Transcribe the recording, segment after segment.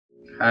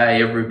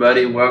Hi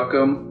everybody,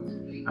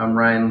 welcome. I'm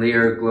Ryan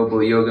Leier,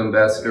 Global Yoga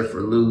Ambassador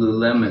for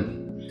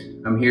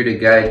Lululemon. I'm here to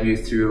guide you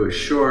through a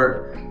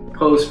short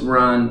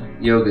post-run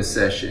yoga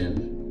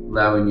session,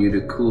 allowing you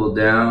to cool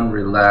down,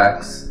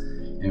 relax,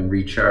 and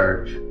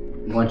recharge.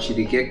 I want you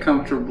to get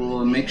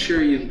comfortable and make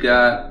sure you've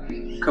got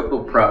a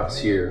couple props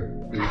here.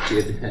 You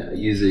could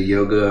use a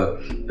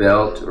yoga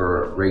belt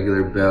or a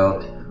regular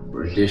belt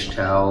or a dish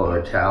towel or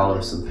a towel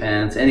or some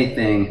pants,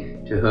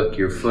 anything to hook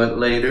your foot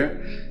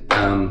later.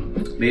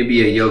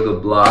 Maybe a yoga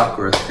block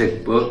or a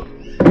thick book,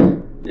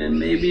 and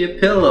maybe a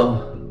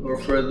pillow, or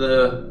for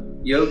the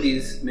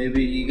yogis,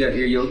 maybe you got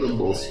your yoga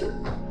bolster.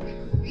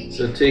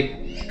 So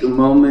take a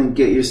moment,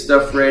 get your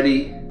stuff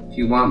ready. If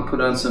you want,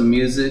 put on some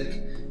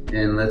music,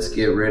 and let's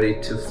get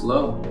ready to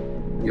flow.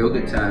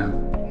 Yoga time.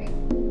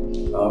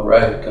 All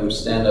right, come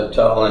stand up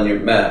tall on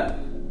your mat.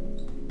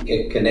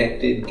 Get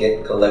connected,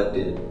 get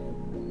collected.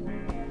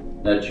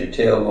 Nudge your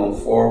tailbone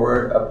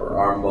forward, upper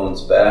arm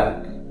bones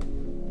back.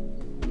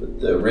 Put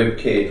the rib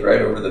cage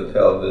right over the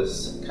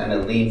pelvis. Kind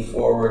of lean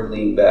forward,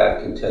 lean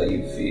back until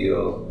you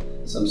feel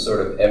some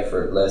sort of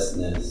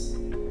effortlessness.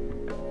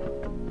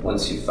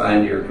 Once you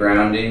find your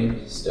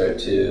grounding, start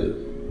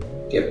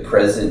to get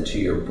present to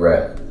your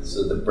breath.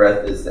 So the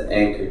breath is the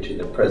anchor to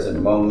the present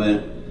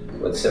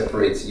moment. What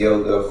separates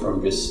yoga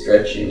from just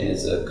stretching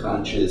is a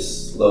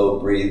conscious, slow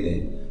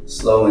breathing.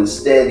 Slow and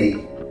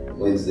steady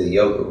wins the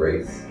yoga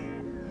race.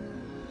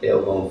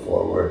 Tailbone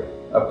forward,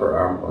 upper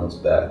arm bones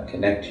back.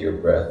 Connect to your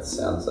breath.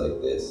 Sounds like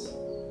this.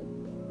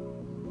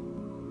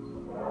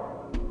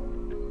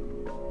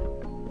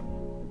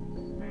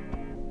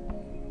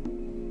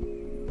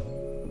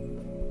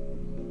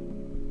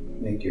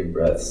 Make your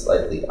breath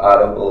slightly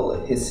audible,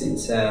 a hissing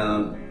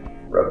sound,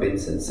 rubbing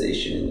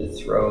sensation in the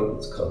throat.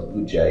 It's called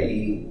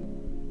ujjayi.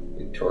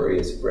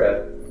 Victorious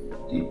breath,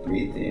 deep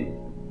breathing.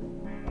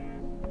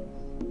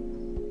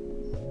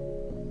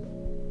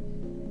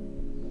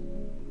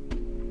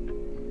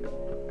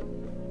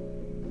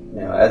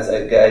 Now, as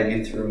I guide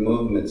you through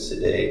movements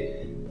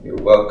today, you're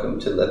welcome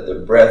to let the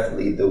breath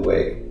lead the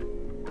way.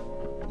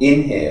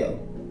 Inhale.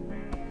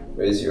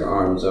 Raise your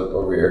arms up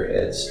over your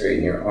head,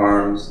 straighten your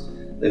arms,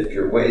 lift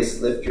your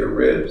waist, lift your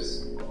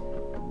ribs.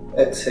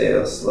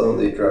 Exhale,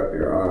 slowly drop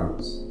your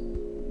arms.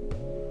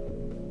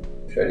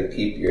 Try to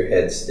keep your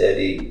head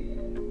steady,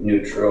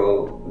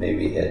 neutral,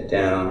 maybe head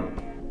down.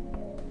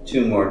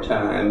 2 more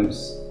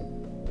times.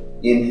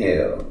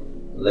 Inhale,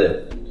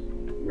 lift,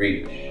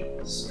 reach,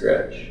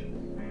 stretch.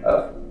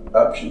 Up.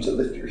 Option to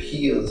lift your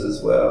heels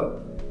as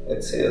well.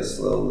 Exhale,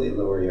 slowly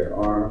lower your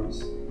arms.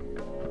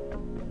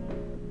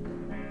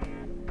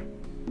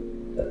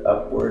 The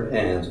upward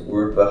hands,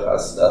 Urdhva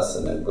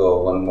Hastasana,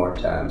 go 1 more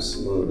time,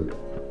 smooth.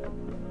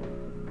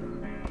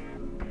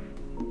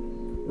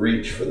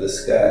 Reach for the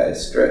sky,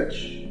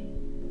 stretch.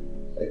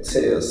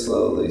 Exhale,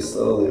 slowly,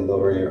 slowly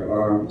lower your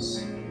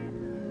arms.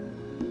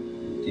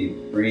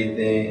 Deep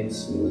breathing,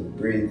 smooth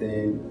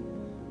breathing.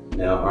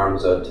 Now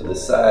arms up to the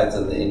sides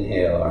on the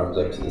inhale, arms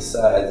up to the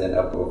sides and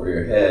up over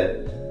your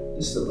head.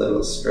 Just a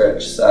little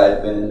stretch,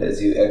 side bend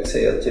as you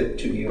exhale, tip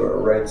to your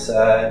right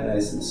side,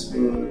 nice and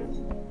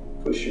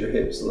smooth. Push your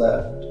hips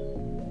left.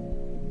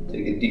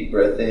 Take a deep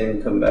breath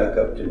in, come back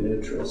up to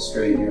neutral,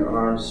 straighten your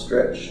arms,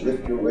 stretch,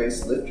 lift your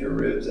waist, lift your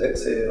ribs,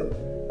 exhale,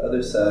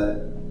 other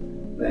side,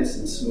 nice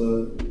and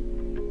smooth.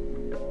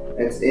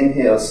 Next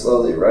inhale,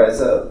 slowly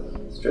rise up,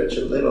 stretch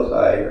a little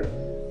higher.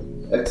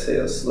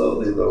 Exhale,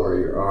 slowly lower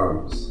your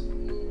arms.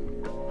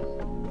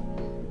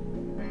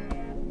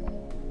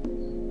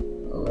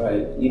 All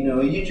right,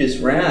 you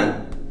just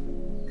ran.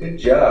 Good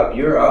job,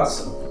 you're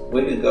awesome.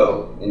 Way to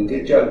go. And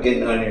good job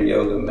getting on your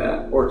yoga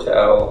mat or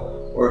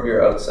towel, or if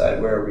you're outside,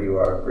 wherever you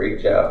are,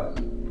 great job.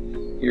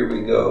 Here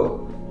we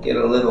go. Get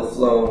a little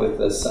flow with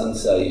the sun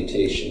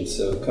salutation.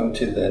 So come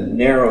to the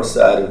narrow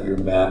side of your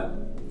mat.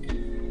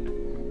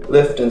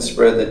 Lift and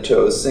spread the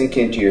toes, sink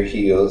into your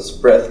heels,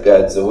 breath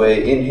guides the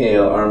way.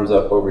 Inhale, arms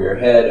up over your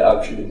head,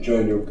 option to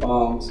join your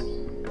palms.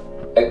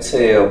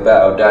 Exhale,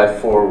 bow, dive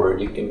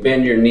forward. You can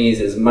bend your knees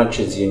as much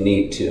as you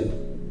need to.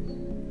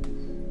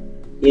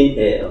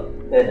 Inhale,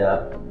 head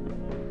up.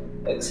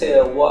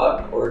 Exhale,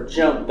 walk or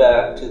jump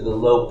back to the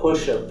low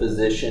push-up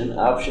position,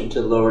 option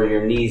to lower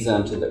your knees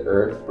onto the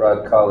earth,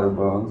 broad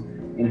collarbones.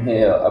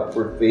 Inhale,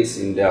 upward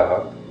facing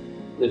dog.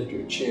 Lift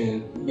your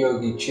chin,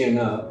 yogi chin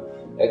up.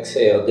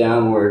 Exhale,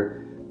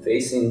 downward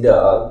facing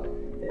dog,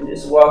 and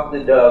just walk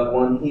the dog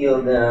 1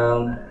 heel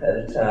down at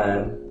a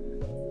time.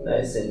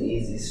 Nice and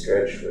easy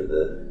stretch for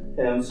the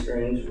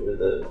hamstrings, for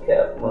the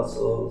calf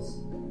muscles.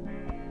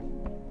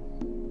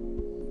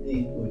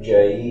 Deep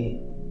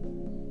ujjayi.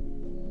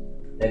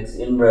 Next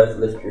in-breath,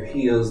 lift your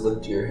heels,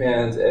 lift your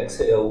hands.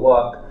 Exhale,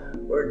 walk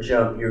or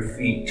jump your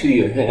feet to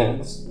your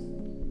hands.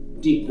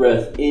 Deep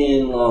breath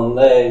in, long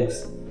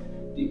legs.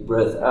 Deep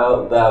breath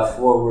out, bow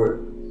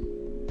forward.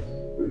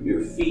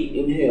 Your feet,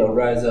 inhale,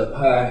 rise up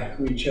high,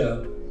 reach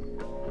up,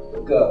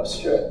 look up,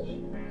 stretch.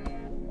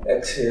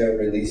 Exhale,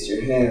 release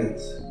your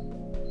hands.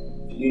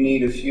 If you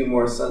need a few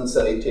more sun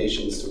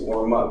salutations to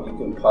warm up, you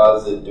can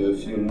pause it, do a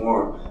few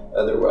more.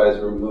 Otherwise,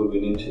 we're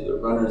moving into the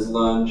runner's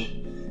lunge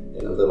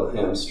and a little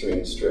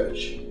hamstring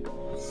stretch.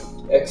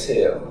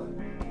 Exhale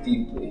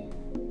deeply.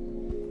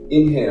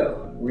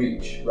 Inhale,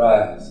 reach,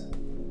 rise.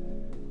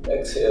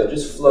 Exhale,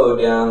 just flow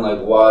down like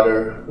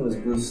water. What does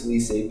Bruce Lee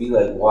say? Be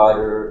like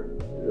water,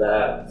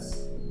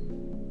 relax.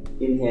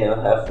 Inhale,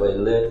 halfway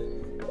lift.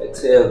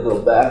 Exhale, go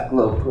back,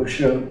 low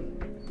push-up.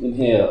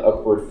 Inhale,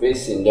 upward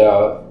facing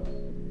dog.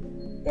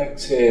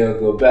 Exhale,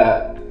 go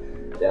back,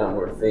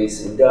 downward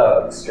facing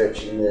dog.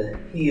 Stretching the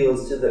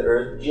heels to the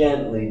earth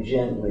gently,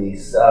 gently.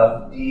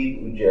 Soft,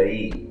 deep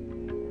ujjayi.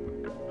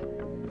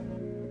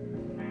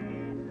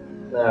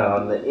 Now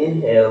on the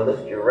inhale,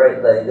 lift your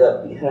right leg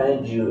up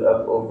behind you,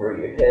 up over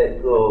your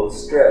head, go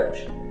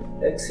stretch.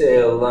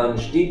 Exhale,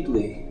 lunge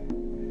deeply.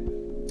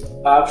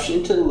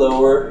 Option to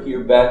lower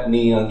your back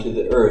knee onto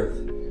the earth.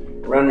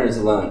 Runner's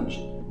lunge,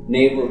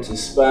 navel to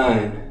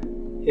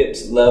spine,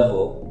 hips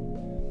level.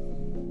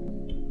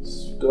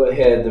 Go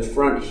ahead, the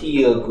front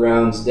heel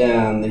grounds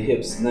down, the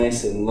hips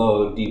nice and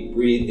low, deep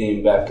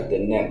breathing, back of the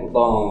neck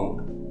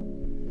long.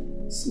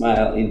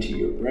 Smile into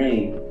your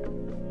brain.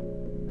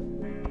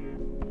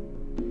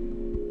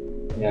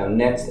 Now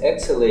next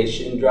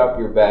exhalation, drop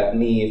your back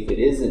knee if it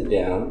isn't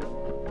down.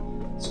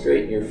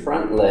 Straighten your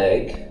front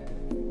leg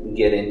and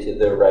get into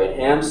the right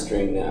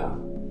hamstring now.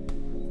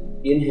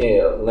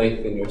 Inhale,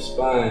 lengthen your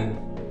spine.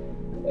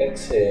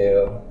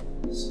 Exhale,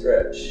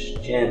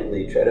 stretch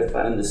gently. Try to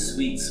find the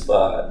sweet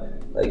spot,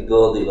 like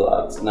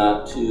Goldilocks.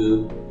 Not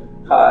too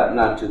hot,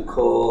 not too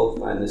cold.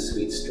 Find the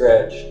sweet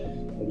stretch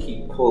and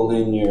keep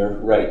pulling your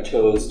right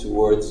toes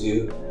towards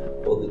you.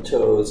 Pull the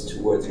toes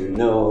towards your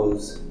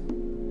nose.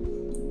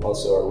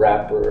 Also a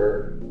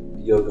wrapper,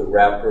 yoga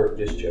wrapper,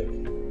 just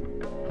joking.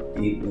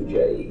 Deep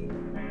ujjayi.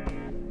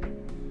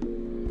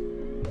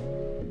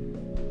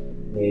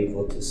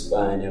 Navel to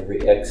spine every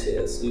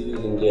exhale. See if you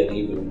can get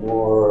even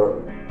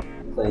more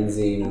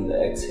cleansing on the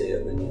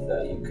exhale than you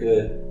thought you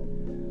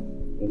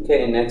could.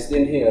 Okay, next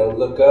inhale,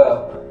 look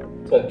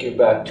up. Tuck your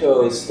back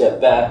toes,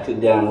 step back to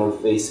downward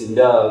facing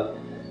dog.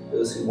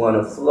 Those who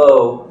want to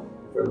flow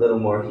for a little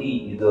more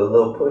heat, you go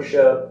low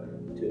push-up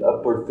to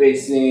upward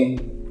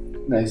facing.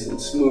 Nice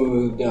and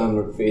smooth,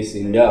 downward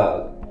facing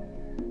dog.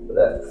 With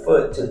that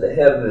foot to the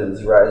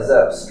heavens, rise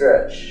up,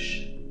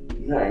 stretch.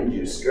 Behind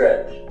you,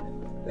 stretch.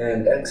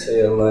 And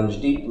exhale,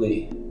 lunge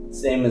deeply.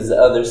 Same as the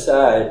other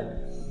side.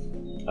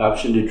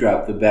 Option to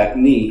drop the back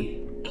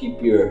knee.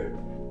 Keep your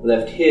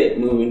left hip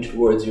moving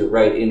towards your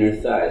right inner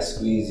thigh.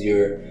 Squeeze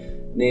your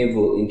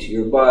navel into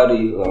your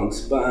body, long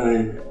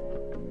spine.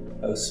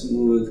 How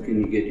smooth can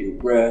you get your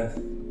breath?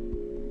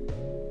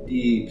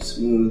 Deep,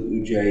 smooth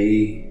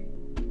ujjayi.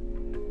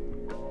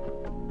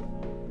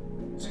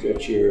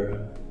 Stretch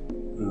your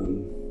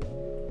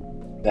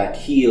back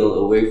heel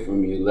away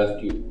from you.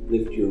 Lift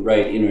your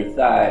right inner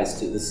thighs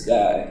to the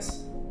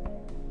skies.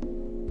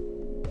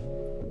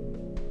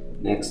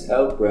 Next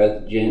out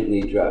breath,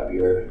 gently drop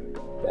your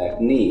back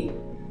knee.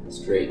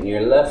 Straighten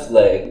your left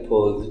leg,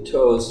 pull the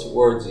toes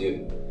towards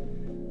you.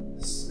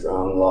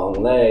 Strong long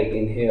leg.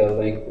 Inhale,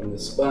 lengthen the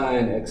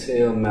spine.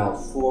 Exhale,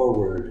 mouth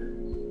forward.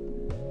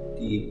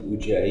 Deep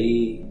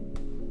ujjayi.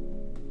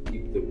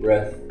 Keep the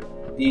breath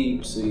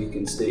deep so you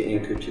can stay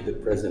anchored to the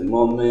present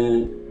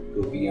moment.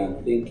 Go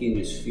beyond thinking,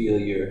 just feel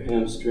your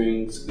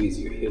hamstrings, squeeze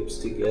your hips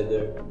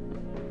together.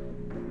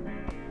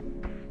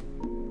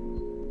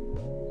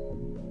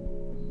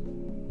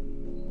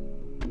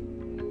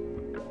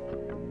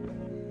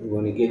 You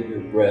want to get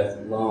your breath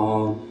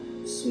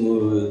long,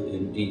 smooth,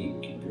 and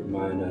deep. Keep your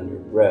mind on your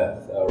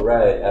breath. All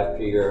right,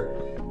 after your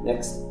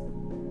next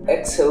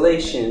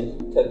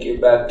exhalation, tuck your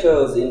back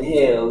toes.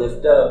 Inhale,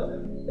 lift up.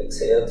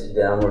 Exhale to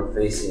downward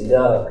facing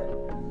dog.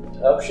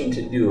 Option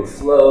to do a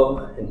flow,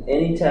 and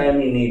anytime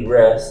you need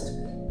rest,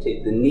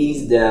 take the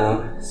knees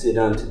down, sit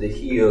onto the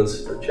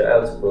heels for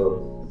child's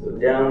pose. So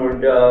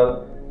downward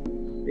dog,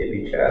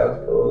 maybe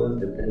child's pose,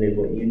 depending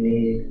what you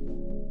need.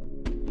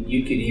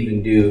 You could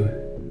even do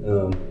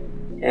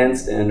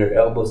handstand or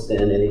elbow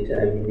stand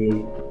anytime you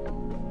need.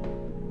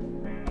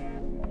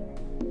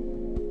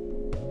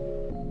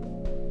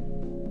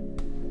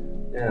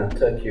 Now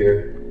tuck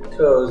your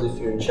toes if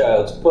you're in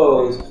child's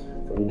pose.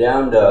 From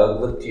down dog,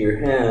 look to your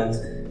hands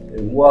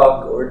and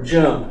walk or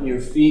jump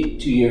your feet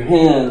to your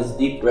hands.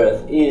 Deep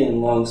breath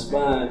in, long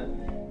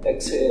spine.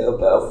 Exhale,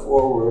 bow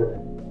forward.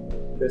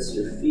 Press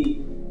your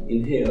feet.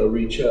 Inhale,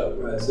 reach up,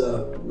 rise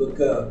up,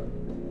 look up.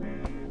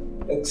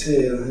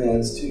 Exhale,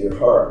 hands to your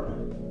heart.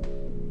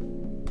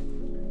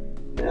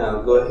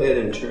 Now go ahead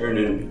and turn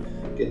and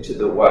get to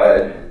the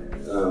wide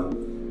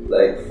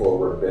leg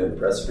forward bend.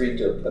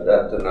 Prasrita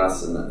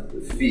Padottanasana.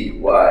 The feet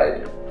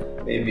wide,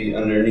 maybe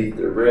underneath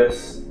the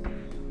wrists.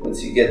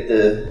 Once you get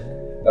the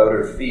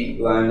outer feet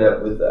lined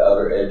up with the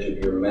outer edge of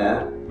your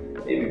mat,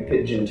 maybe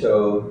pigeon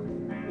toe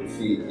the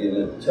feet in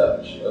a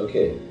touch.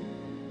 Okay,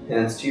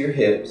 hands to your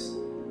hips,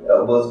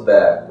 elbows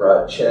back,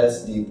 broad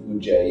chest, deep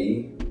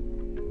ujjayi.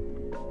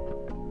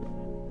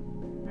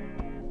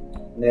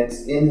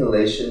 Next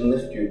inhalation,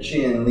 lift your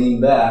chin, lean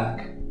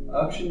back.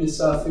 Option to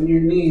soften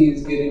your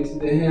knees, get into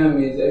the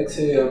hammies.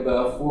 Exhale,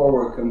 bow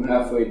forward, come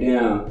halfway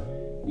down.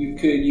 You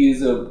could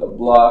use a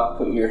block,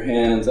 put your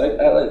hands, I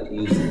like to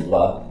use a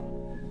block,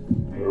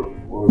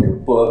 or your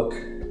book.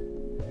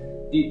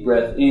 Deep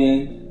breath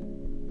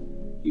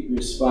in, keep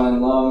your spine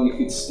long. You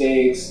could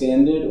stay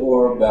extended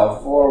or bow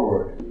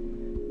forward.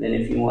 Then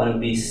if you want to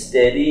be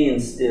steady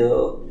and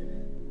still,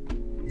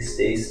 you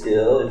stay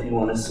still. If you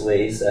want to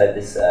sway side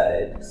to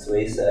side,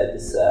 sway side to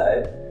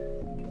side.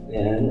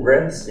 And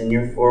rest in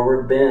your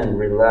forward bend,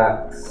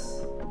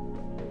 relax.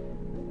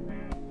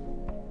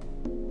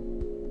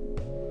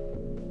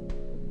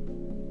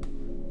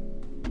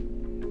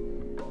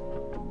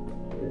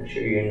 Make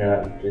sure you're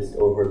not just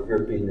over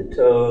gripping the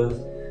toes.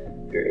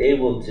 If you're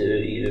able to,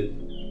 you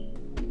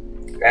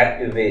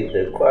activate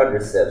the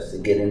quadriceps to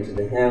get into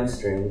the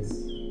hamstrings.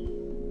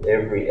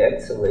 Every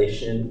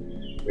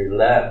exhalation,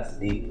 relax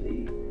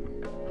deeply.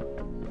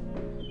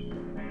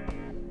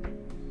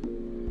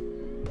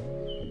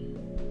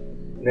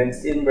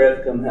 Next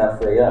in-breath, come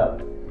halfway up.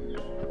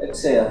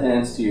 Exhale,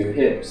 hands to your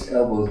hips,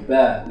 elbows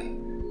back.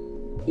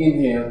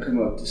 Inhale,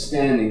 come up to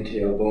standing,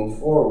 tailbone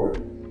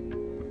forward.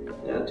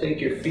 Now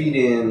take your feet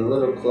in a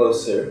little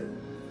closer,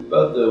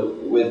 about the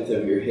width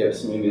of your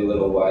hips, maybe a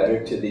little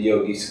wider, to the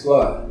yogi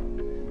squat.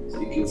 So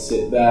you can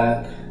sit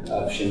back.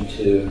 Option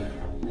 2,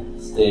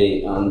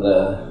 stay on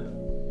the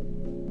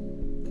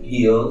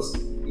heels.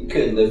 You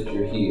could lift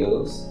your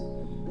heels.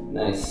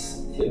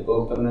 Nice hip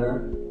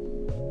opener.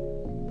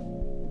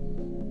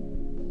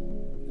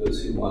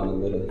 Those who want a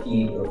little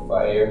heat or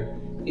fire,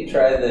 you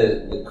try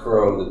the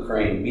crow, the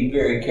crane. Be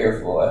very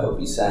careful. I hope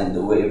you signed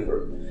the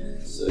waiver.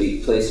 So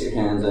you place your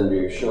hands under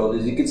your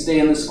shoulders. You can stay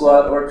in the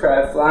squat or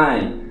try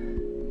flying.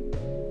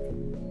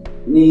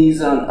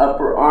 Knees on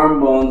upper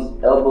arm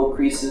bones, elbow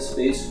creases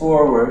face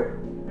forward.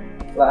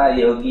 Fly,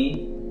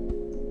 yogi.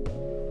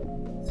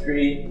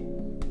 3,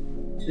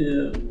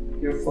 2,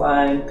 you're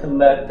flying. Come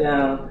back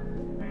down.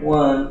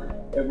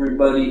 1,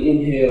 everybody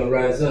inhale,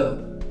 rise up.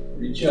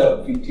 Reach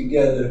up, feet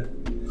together.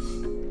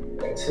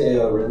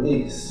 Exhale,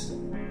 release.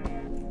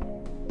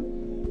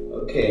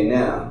 Okay,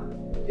 now,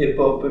 hip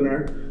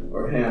opener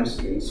or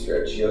hamstring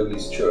stretch,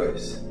 yogi's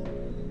choice.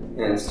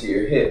 Hands to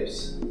your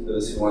hips.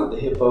 Those who want the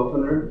hip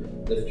opener,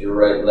 lift your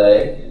right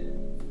leg.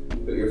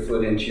 Put your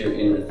foot into your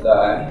inner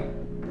thigh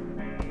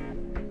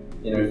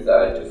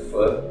to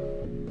foot,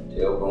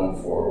 tailbone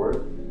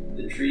forward.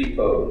 The tree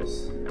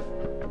pose.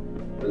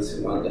 Those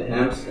who want the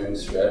hamstring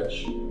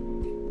stretch,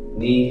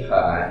 knee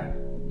high,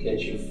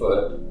 catch your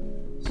foot,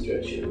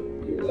 stretch your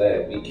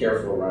leg. Be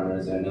careful,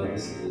 runners, I know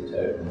this is a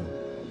tight one.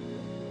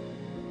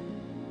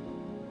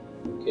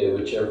 Okay,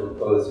 whichever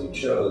pose you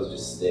chose,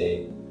 just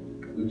stay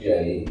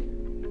Ujjayi.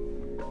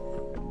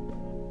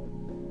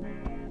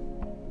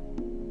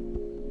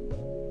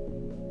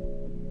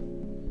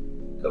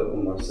 Couple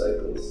more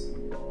cycles.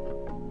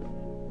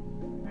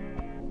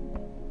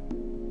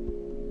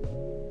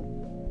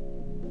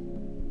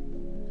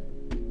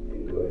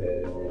 And go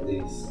ahead and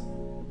release.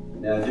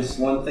 Now, just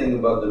one thing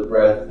about the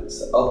breath, it's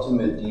the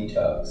ultimate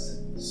detox.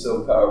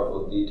 So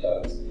powerful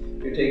detox.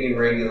 If you're taking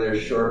regular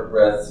short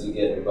breaths, you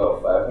get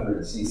about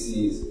 500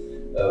 cc's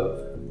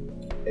of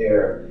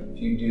air.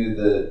 If you do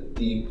the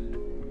deep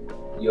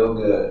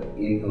yoga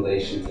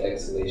inhalations,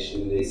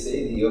 exhalation, they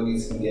say the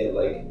yogis can get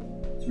like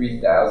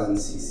 3,000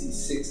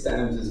 cc's, 6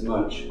 times as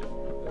much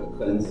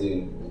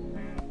cleansing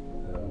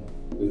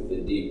with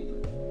the deep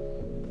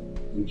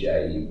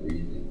Ujjayi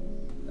breathing.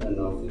 I don't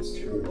know if it's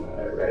true or not.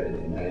 I read it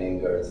in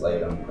Iyengar's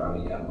Light on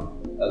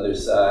Pranayama. Other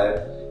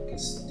side, you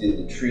could do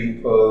the tree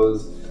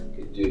pose,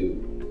 you could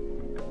do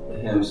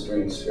the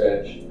hamstring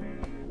stretch,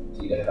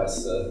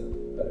 Tidahasa,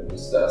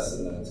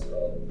 Paramustasana it's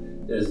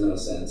called. There's no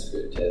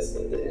Sanskrit test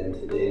at the end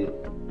today.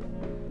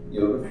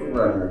 Yoga for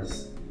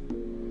runners.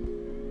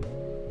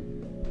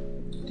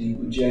 Deep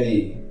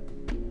Ujjayi.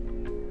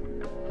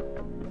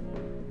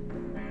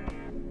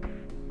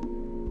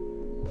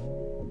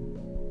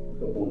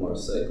 Couple more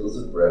cycles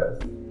of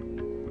breath.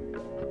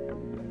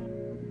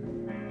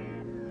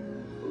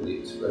 Fully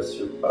express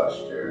your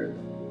posture.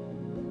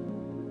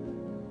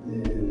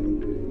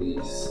 And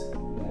release.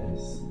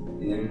 Nice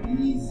and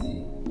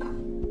easy.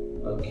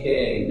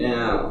 Okay,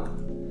 now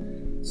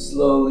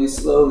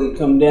slowly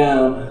come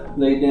down.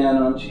 Lay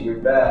down onto your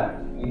back.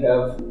 You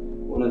have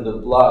one of the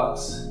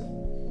blocks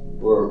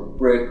or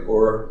brick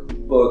or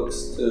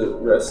books to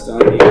rest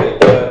on. You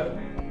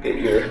get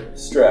your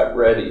strap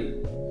ready.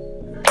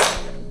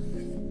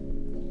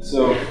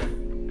 So,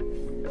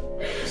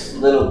 just a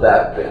little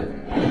back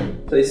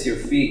bend. Place your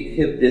feet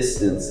hip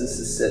distance. This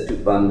is Setu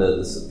Bandha,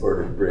 the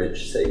supported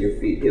bridge. Set your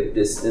feet hip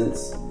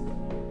distance.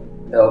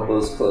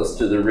 Elbows close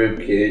to the rib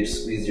cage.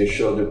 Squeeze your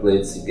shoulder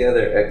blades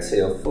together.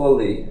 Exhale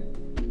fully.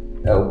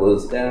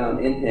 Elbows down.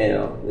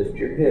 Inhale. Lift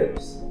your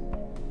hips.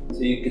 So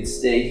you could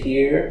stay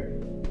here.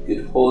 You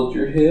could hold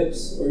your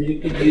hips, or you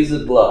could use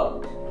a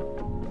block.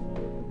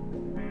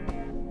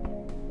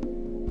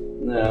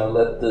 Now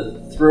let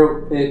the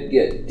throat pit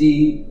get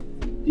deep.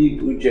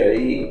 Deep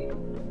Ujjayi.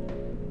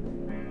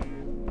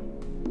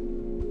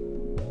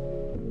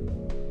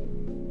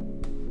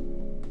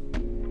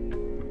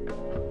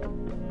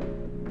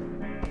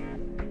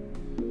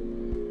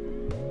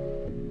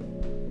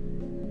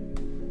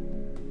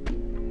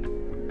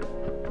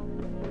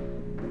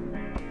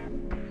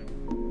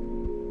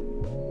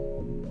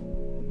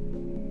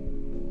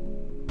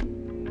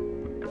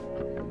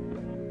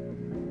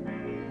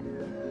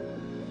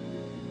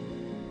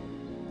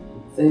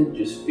 Then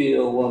just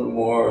feel one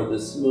more of the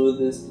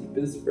smoothest,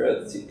 deepest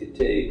breaths you could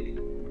take.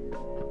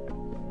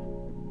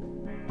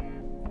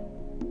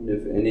 And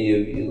if any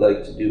of you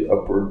like to do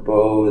upward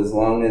bow, as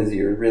long as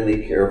you're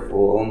really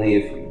careful, only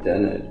if you've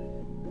done it,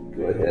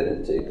 go ahead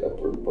and take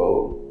upward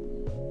bow.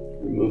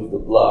 Remove the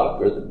block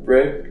or the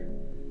brick,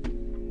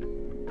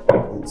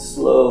 and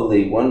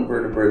slowly, one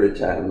vertebra at a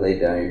time, lay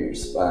down in your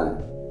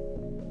spine.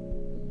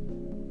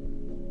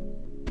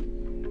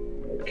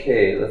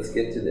 Okay, let's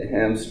get to the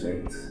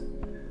hamstrings.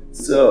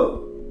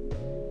 So,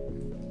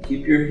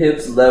 keep your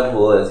hips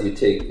level as you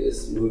take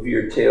this. Move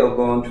your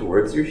tailbone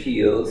towards your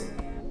heels,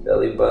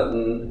 belly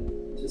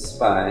button to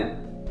spine.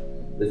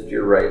 Lift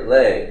your right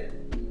leg.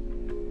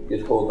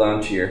 Just hold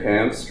on to your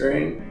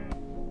hamstring.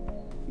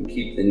 And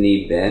keep the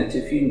knee bent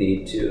if you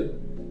need to.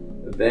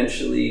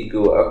 Eventually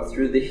go up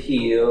through the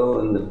heel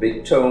and the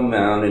big toe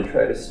mound and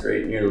try to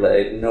straighten your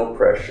leg. No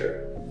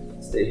pressure.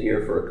 Stay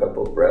here for a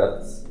couple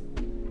breaths.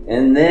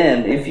 And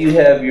then if you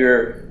have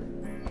your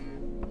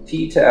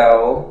tea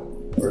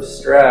towel or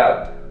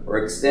strap or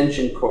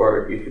extension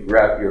cord, you could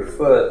wrap your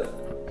foot.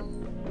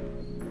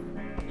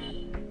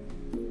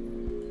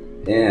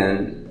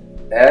 And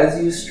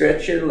as you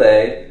stretch your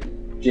leg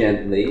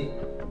gently,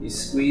 you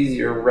squeeze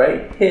your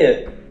right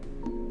hip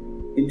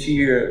into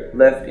your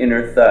left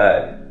inner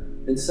thigh.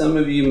 And some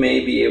of you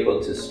may be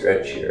able to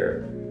stretch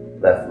your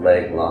left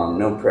leg long.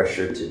 No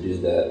pressure to do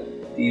that.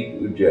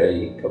 Deep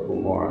ujjayi, a couple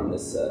more on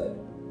this side.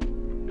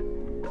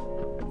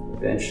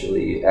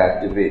 Eventually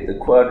activate the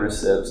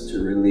quadriceps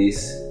to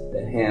release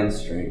the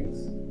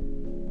hamstrings.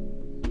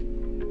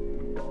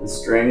 The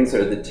strings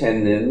are the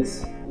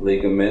tendons,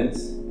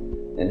 ligaments,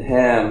 and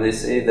ham. They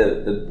say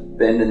that the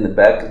bend in the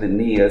back of the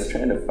knee. I was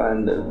trying to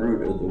find the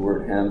root of the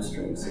word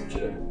hamstring.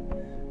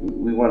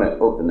 We want to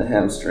open the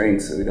hamstring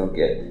so we don't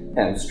get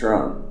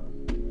hamstrung.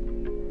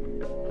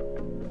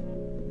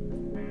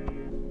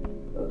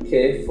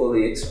 Okay,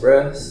 fully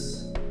express.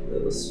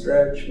 Little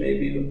stretch,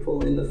 maybe even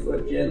pulling the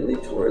foot gently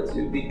towards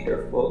you. Be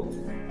careful.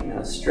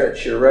 Now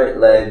stretch your right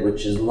leg,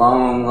 which is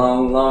long,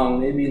 long, long,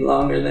 maybe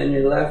longer than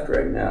your left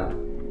right now.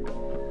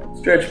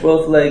 Stretch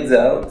both legs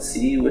out.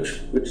 See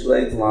which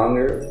leg's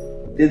longer.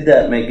 Did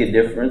that make a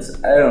difference?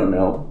 I don't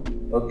know.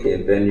 Okay,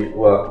 bend your,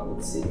 well,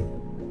 let's see.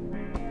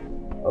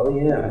 Oh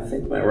yeah, I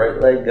think my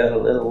right leg got a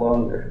little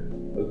longer.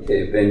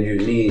 Okay, bend your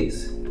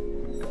knees.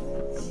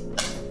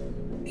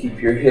 Keep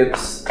your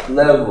hips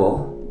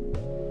level.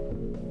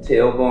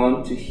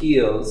 Tailbone to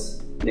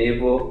heels,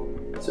 navel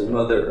to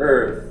Mother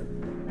Earth.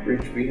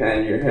 Reach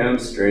behind your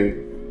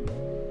hamstring.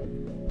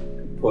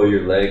 Pull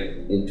your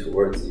leg in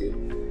towards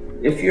you.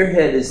 If your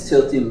head is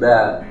tilting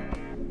back,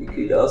 you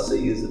could also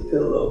use a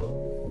pillow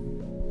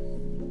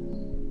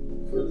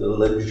for the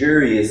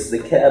luxurious, the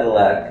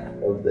Cadillac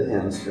of the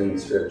hamstring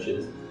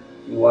stretches.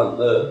 You want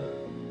the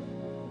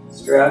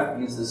strap,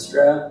 use the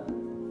strap.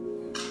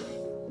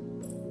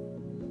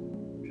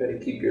 Try to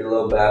keep your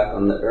low back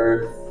on the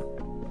earth.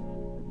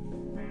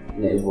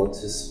 Navel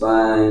to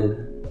spine,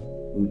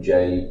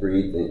 ujjayi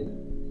breathing.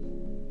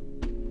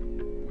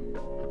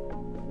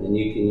 Then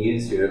you can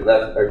use your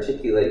left,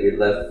 articulate your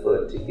left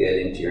foot to get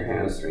into your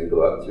hamstring.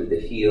 Go up through the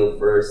heel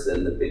first,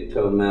 then the big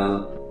toe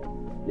mount.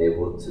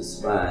 Navel to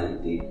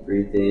spine, deep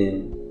breathe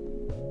in.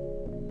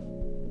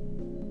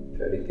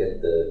 Try to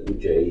get the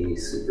ujjayi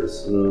super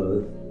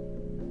smooth.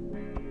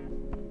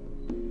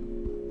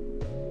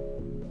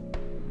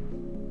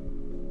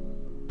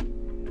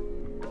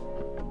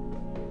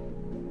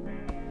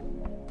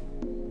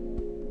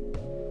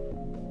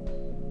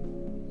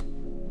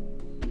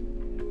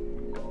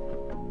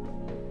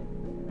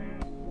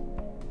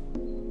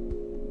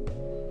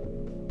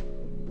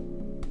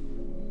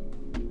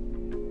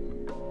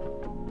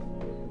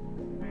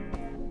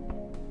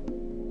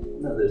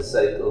 Another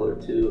cycle or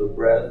two of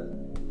breath.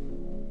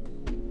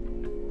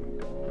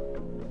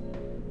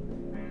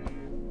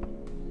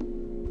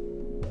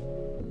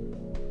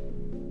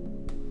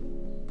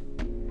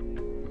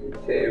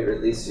 Okay,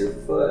 release your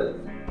foot.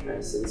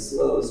 Nice and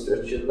slow.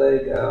 Stretch your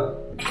leg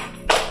out.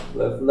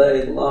 Left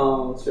leg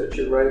long. Stretch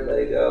your right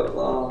leg out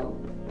long.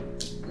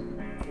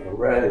 All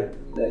right.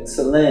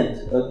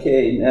 Excellent.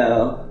 Okay,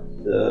 now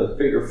the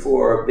figure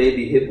 4,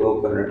 baby hip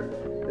opener.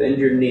 Bend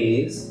your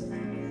knees.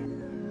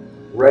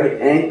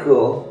 Right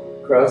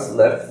ankle across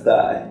left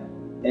thigh,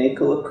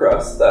 ankle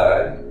across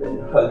thigh, then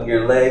hug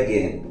your leg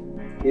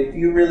in. If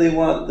you really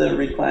want the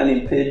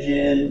reclining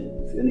pigeon,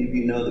 if any of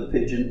you know the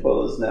pigeon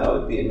pose now,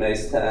 it'd be a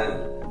nice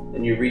time.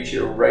 Then you reach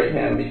your right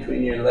hand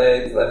between your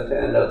legs, left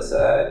hand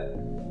outside.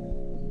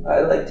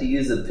 I like to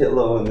use a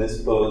pillow in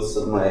this pose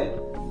so my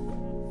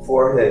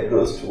forehead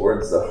goes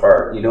towards the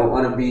heart. You don't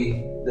want to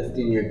be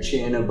lifting your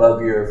chin above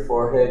your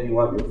forehead, you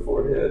want your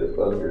forehead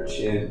above your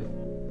chin.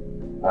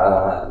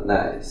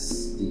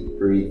 Nice. Deep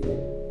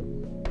breathing.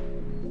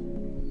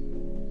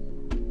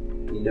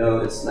 You know,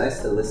 it's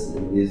nice to listen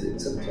to music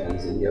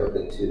sometimes in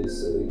yoga too,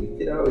 so you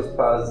can always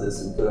pause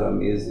this and put on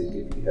music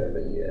if you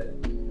haven't yet.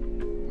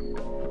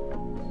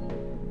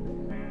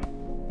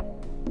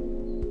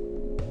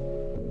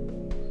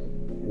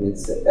 And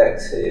it's the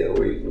exhale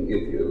where you can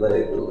give your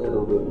leg a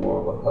little bit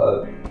more of a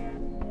hug.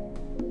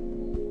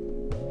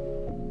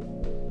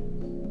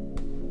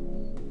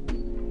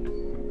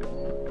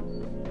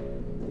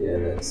 Yeah,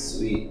 that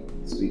sweet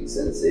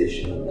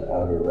sensation on the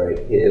outer right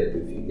hip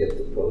if you get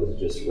the pose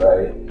just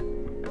right.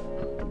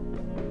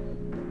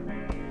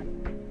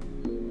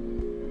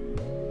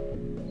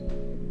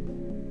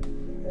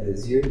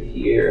 As you're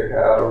here,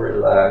 how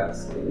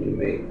relaxed can you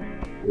make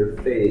your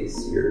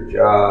face, your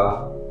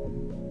jaw,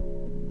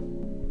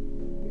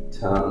 your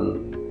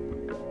tongue,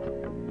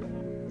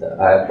 the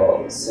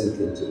eyeballs sink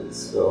into the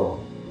skull.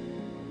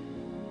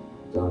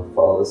 Don't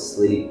fall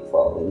asleep,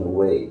 falling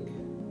awake.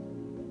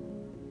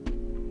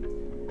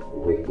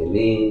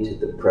 Awakening to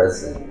the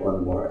present.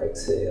 One more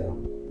exhale.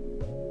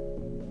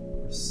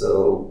 We're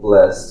so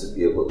blessed to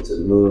be able to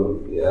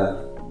move,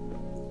 yeah?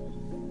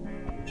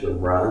 To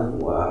run,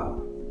 wow.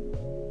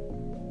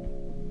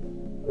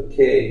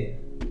 Okay,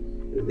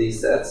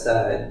 release that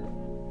side.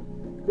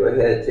 Go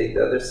ahead, take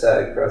the other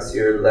side, cross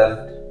your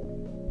left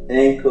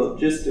ankle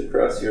just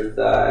across your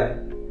thigh.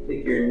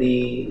 Take your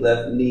knee,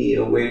 left knee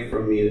away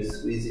from you.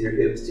 Squeeze your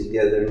hips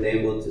together,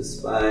 navel to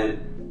spine.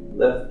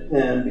 Left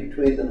hand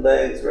between the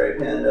legs, right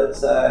hand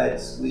outside.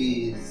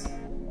 Squeeze.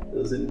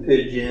 Those in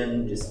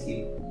pigeon, just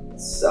keep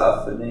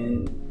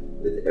softening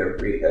with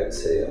every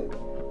exhale.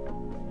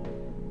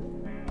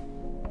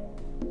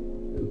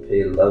 And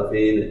pay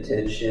loving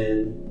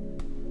attention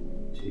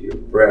to your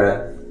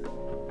breath,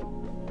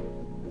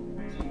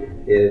 to your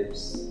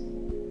hips.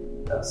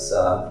 How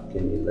soft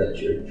can you let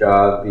your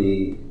jaw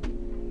be?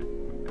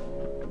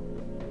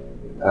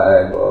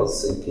 Your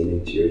eyeballs sinking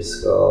into your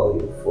skull,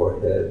 your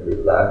forehead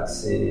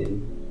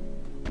relaxing.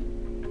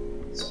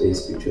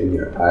 Space between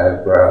your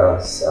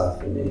eyebrows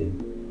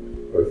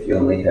softening. Or if you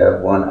only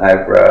have one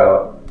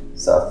eyebrow,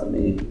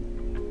 softening.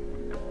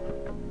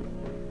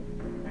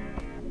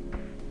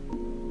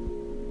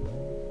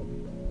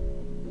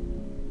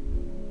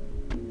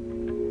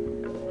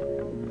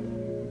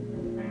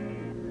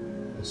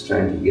 Just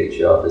trying to get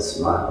you all to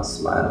smile.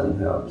 Smiling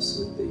helps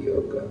with the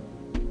yoga.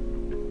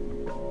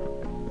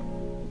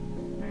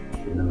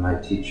 One of my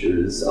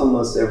teachers,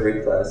 almost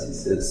every class, he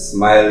says,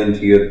 smile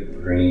into your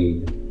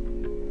brain.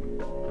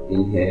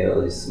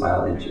 Inhale, you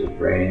smile into your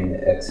brain.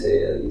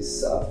 Exhale, you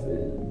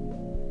soften.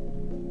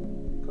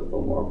 A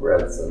couple more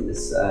breaths on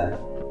this side.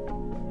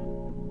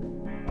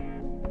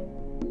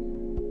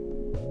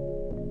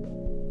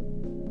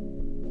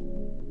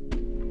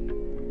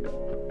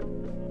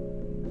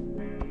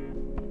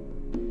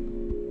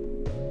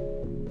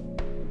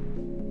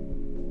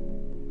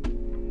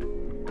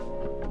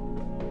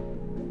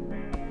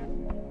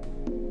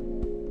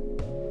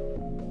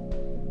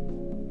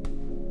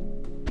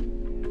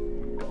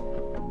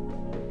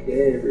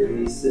 Okay,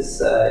 release this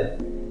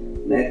side.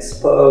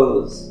 Next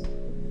pose.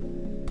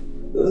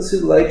 Those who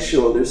like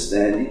shoulder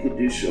stand, you could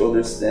do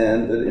shoulder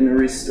stand, but in a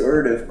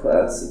restorative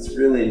class, it's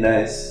really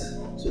nice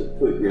to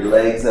put your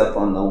legs up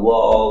on the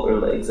wall or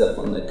legs up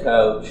on the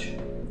couch.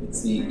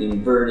 It's the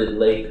inverted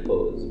leg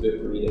pose,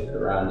 Viparita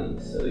Karani.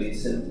 So you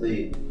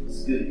simply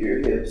scoot your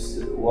hips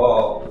to the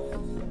wall.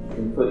 You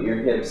can put your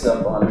hips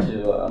up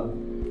onto a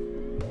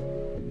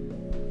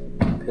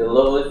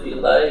pillow if you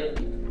like,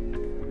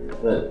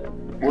 but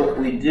what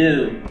we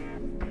do,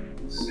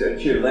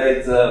 stretch your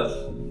legs up,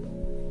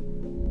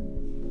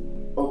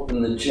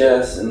 open the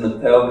chest, and the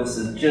pelvis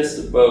is just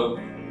above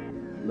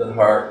the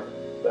heart,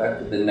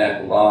 back of the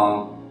neck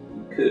long.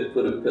 You could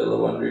put a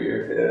pillow under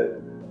your head,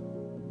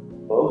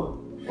 or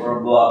a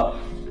block.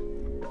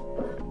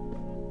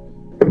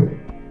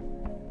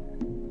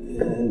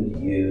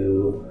 And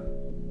you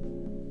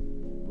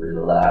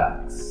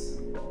relax.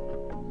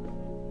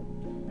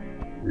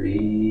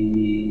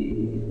 Relax.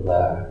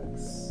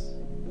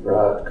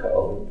 Broad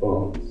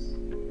collarbones.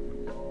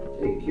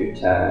 Take your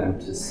time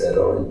to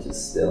settle into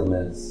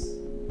stillness.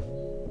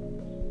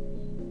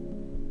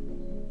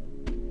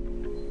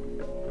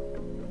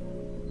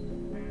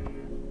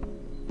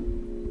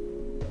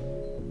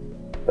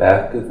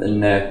 Back of the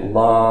neck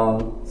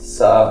long,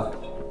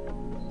 soft,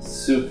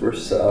 super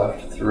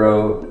soft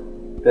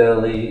throat,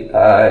 belly,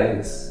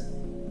 eyes.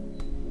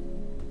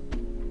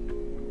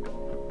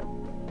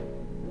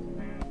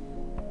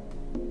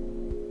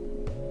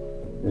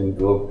 And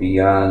go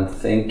beyond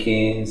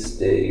thinking,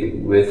 stay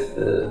with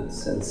the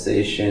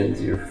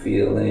sensations you're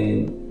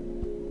feeling.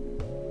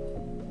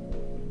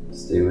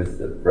 Stay with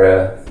the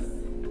breath.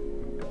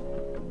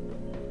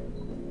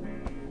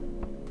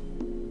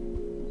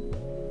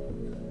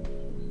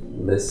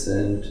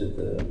 Listen to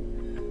the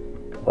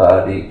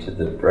body, to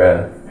the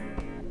breath.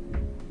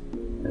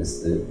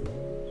 As the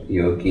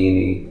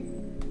yogini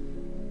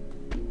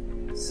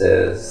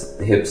says,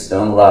 the hips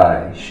don't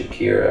lie,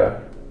 Shakira.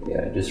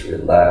 Yeah, just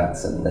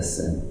relax and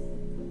listen.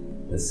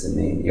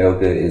 Listening.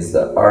 Yoga is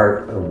the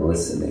art of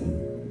listening.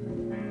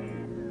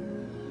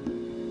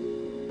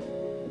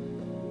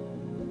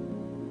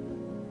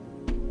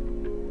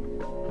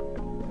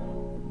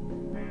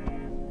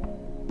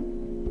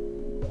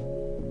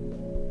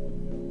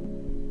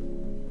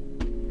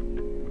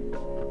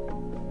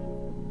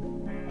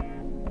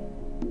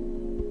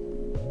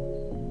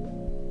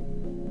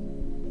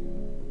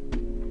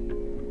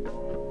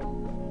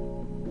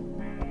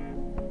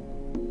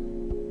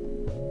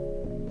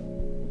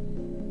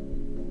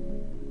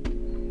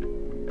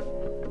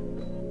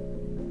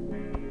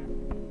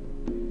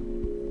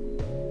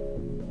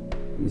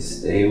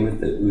 stay with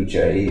the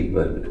ujjayi,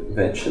 but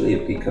eventually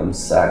it becomes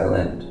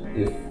silent.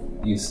 If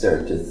you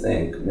start to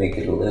think, make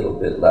it a little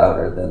bit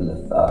louder than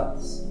the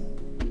thoughts.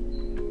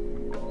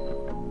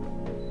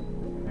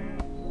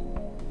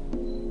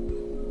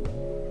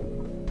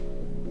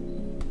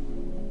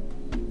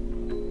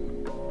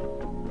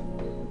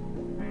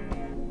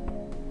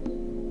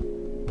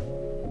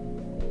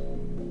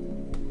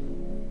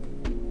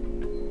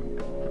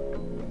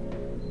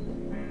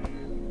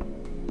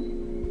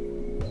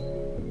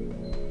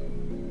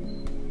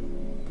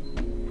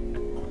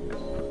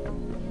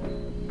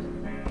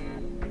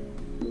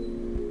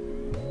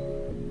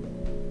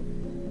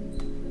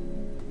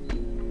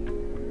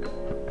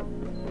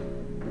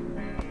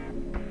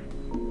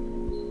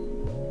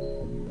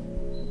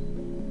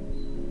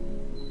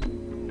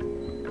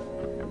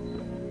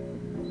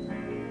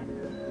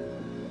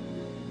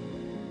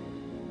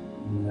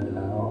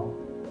 Now,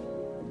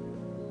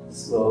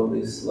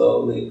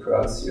 slowly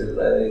cross your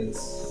legs.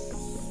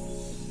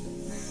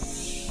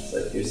 It's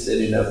like you're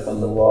sitting up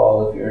on the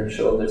wall. If you're in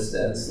shoulder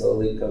stand,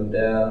 slowly come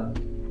down.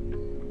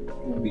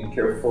 And be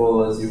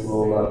careful as you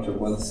roll out to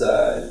one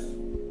side.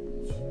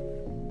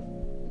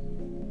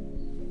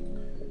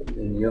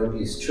 And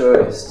yogi's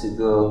choice to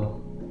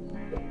go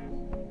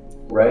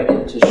right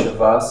into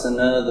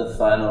Shavasana, the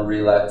final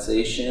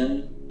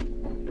relaxation,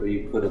 where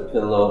you put a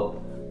pillow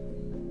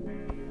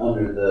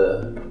under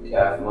the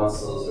calf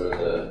muscles or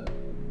the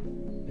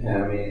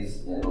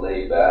hammies and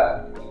lay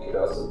back. You could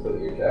also put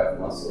your calf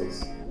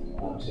muscles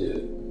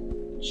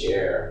onto a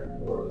chair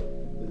or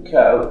the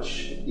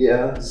couch.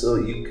 Yeah, so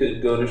you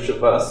could go to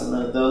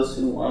Shavasana. Those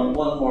who want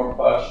one more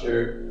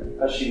posture,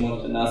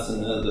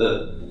 Paschimottanasana,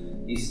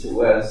 the east to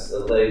west, the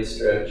leg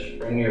stretch.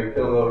 Bring your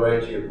pillow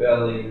right to your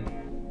belly.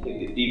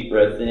 Take a deep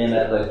breath in.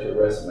 I'd like to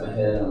rest my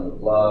head on the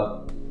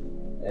block.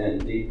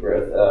 And deep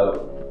breath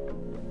out.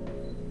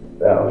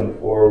 Bowing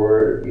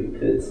forward, you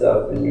could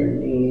soften your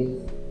knees.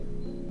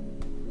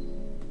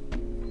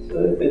 So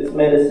if it's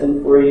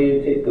medicine for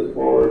you, take the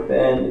forward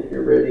bend. If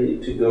you're ready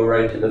to go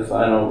right to the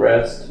final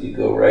rest, you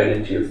go right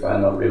into your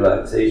final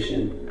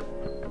relaxation.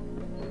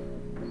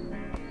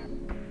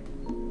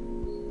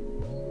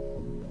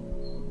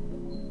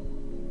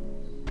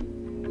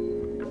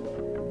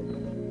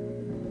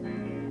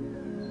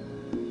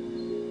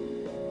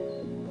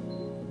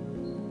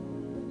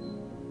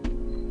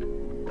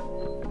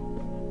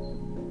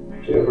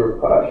 Whichever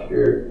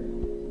posture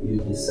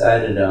you've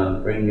decided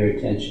on, bring your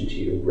attention to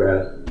your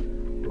breath.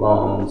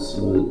 Long,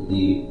 smooth,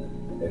 deep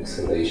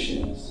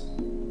exhalations.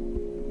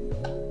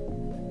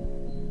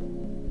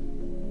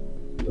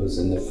 Those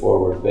in the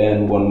forward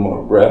bend, one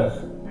more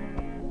breath.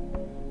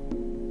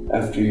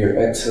 After your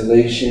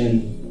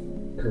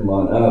exhalation, come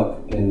on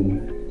up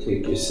and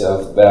take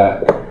yourself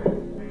back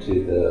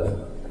to the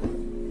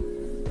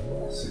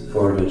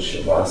supported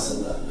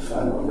Shavasana,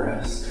 final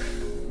rest.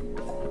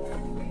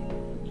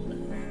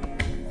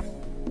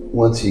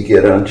 Once you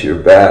get onto your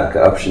back,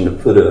 option to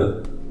put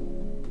a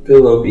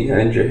pillow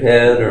behind your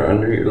head or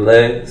under your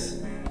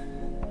legs.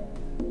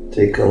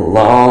 Take a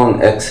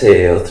long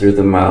exhale through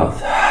the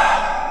mouth.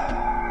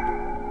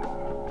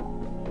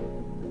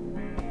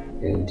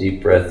 And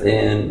deep breath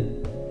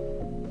in.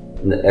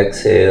 And the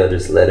exhale,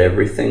 just let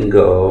everything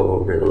go.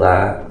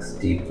 Relax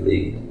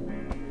deeply.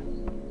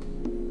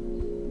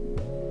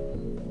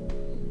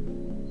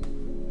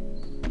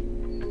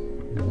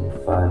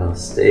 Final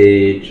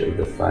stage of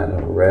the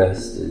final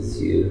rest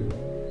is you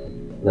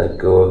let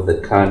go of the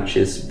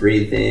conscious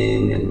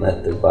breathing and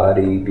let the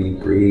body be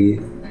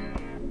breathed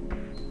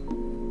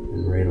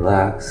and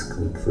relax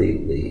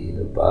completely,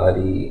 the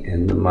body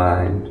and the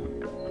mind.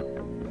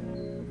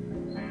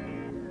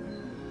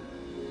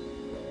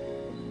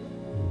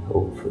 And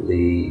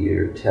hopefully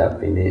you're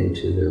tapping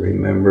into the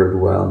remembered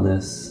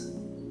wellness.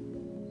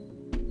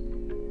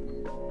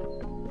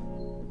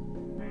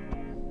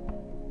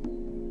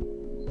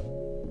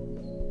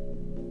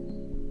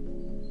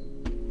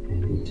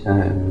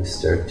 Anytime you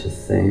start to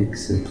think,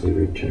 simply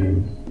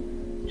return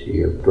to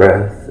your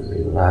breath,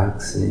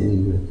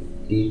 relaxing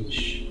with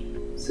each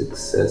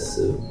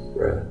successive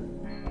breath.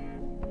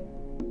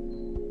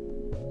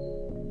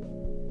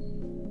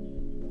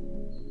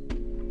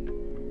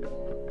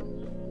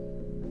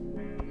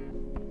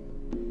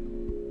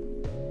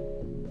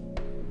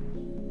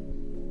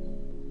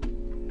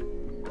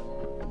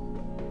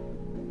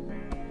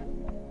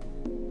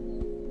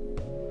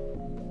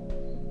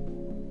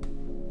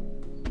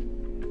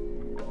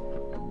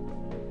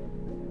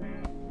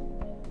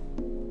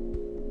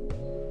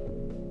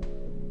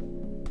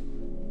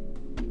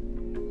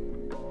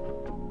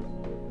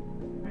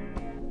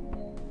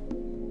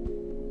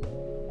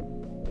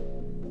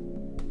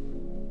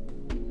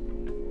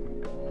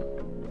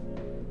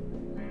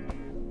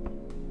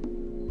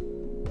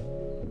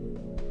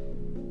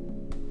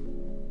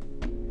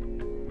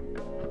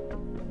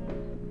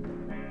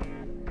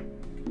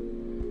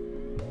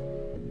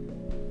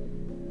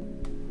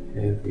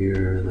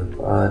 Heavier the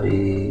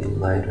body,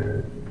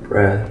 lighter the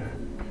breath,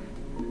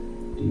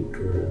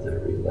 deeper the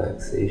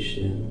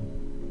relaxation.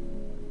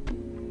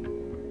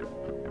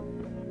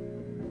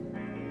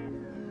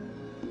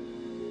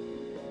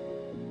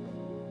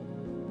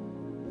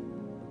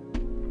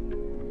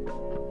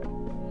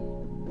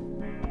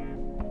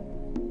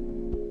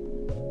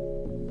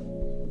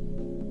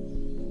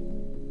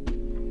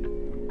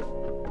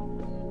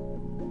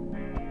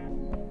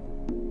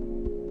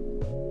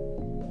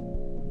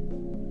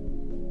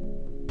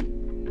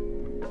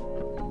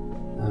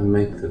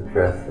 Make the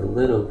breath a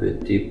little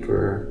bit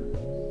deeper.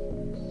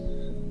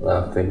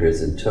 Allow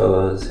fingers and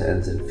toes,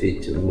 hands and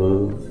feet to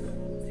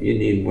move. If you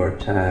need more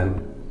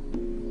time,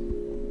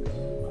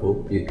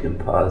 hope you can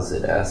pause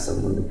it. Ask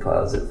someone to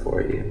pause it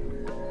for you.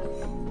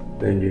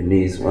 Bend your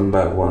knees one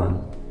by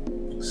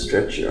one.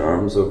 Stretch your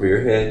arms over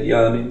your head,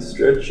 yawning,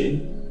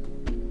 stretching.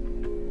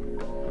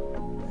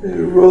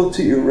 And roll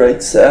to your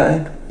right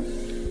side.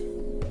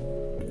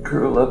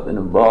 Curl up in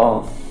a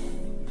ball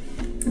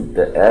with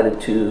the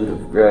attitude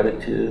of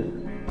gratitude.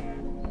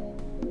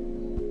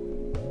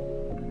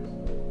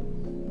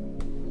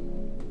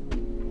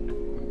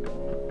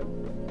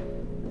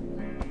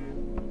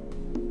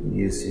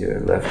 Use your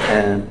left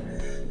hand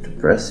to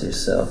press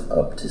yourself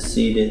up to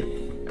seated.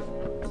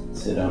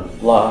 Sit on a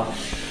block,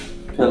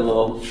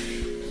 pillow,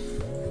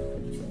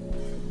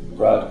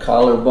 broad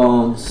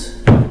collarbones.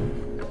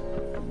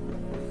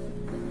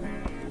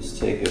 Just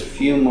take a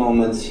few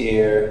moments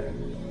here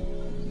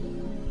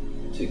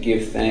to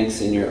give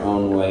thanks in your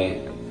own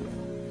way.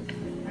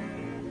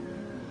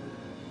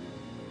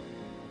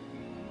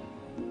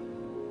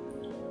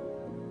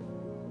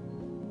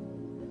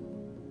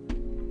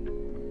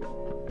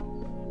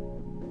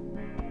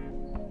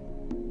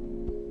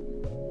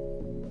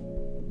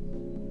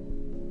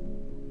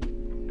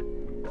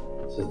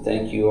 So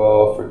thank you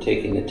all for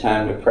taking the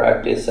time to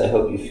practice. I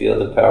hope you feel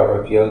the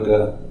power of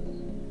yoga.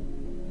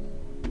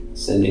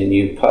 Sending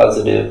you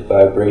positive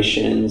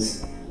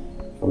vibrations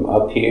from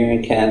up here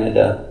in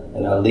Canada.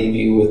 And I'll leave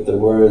you with the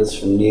words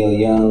from Neil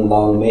Young,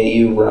 long may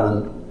you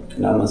run.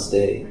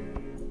 Namaste.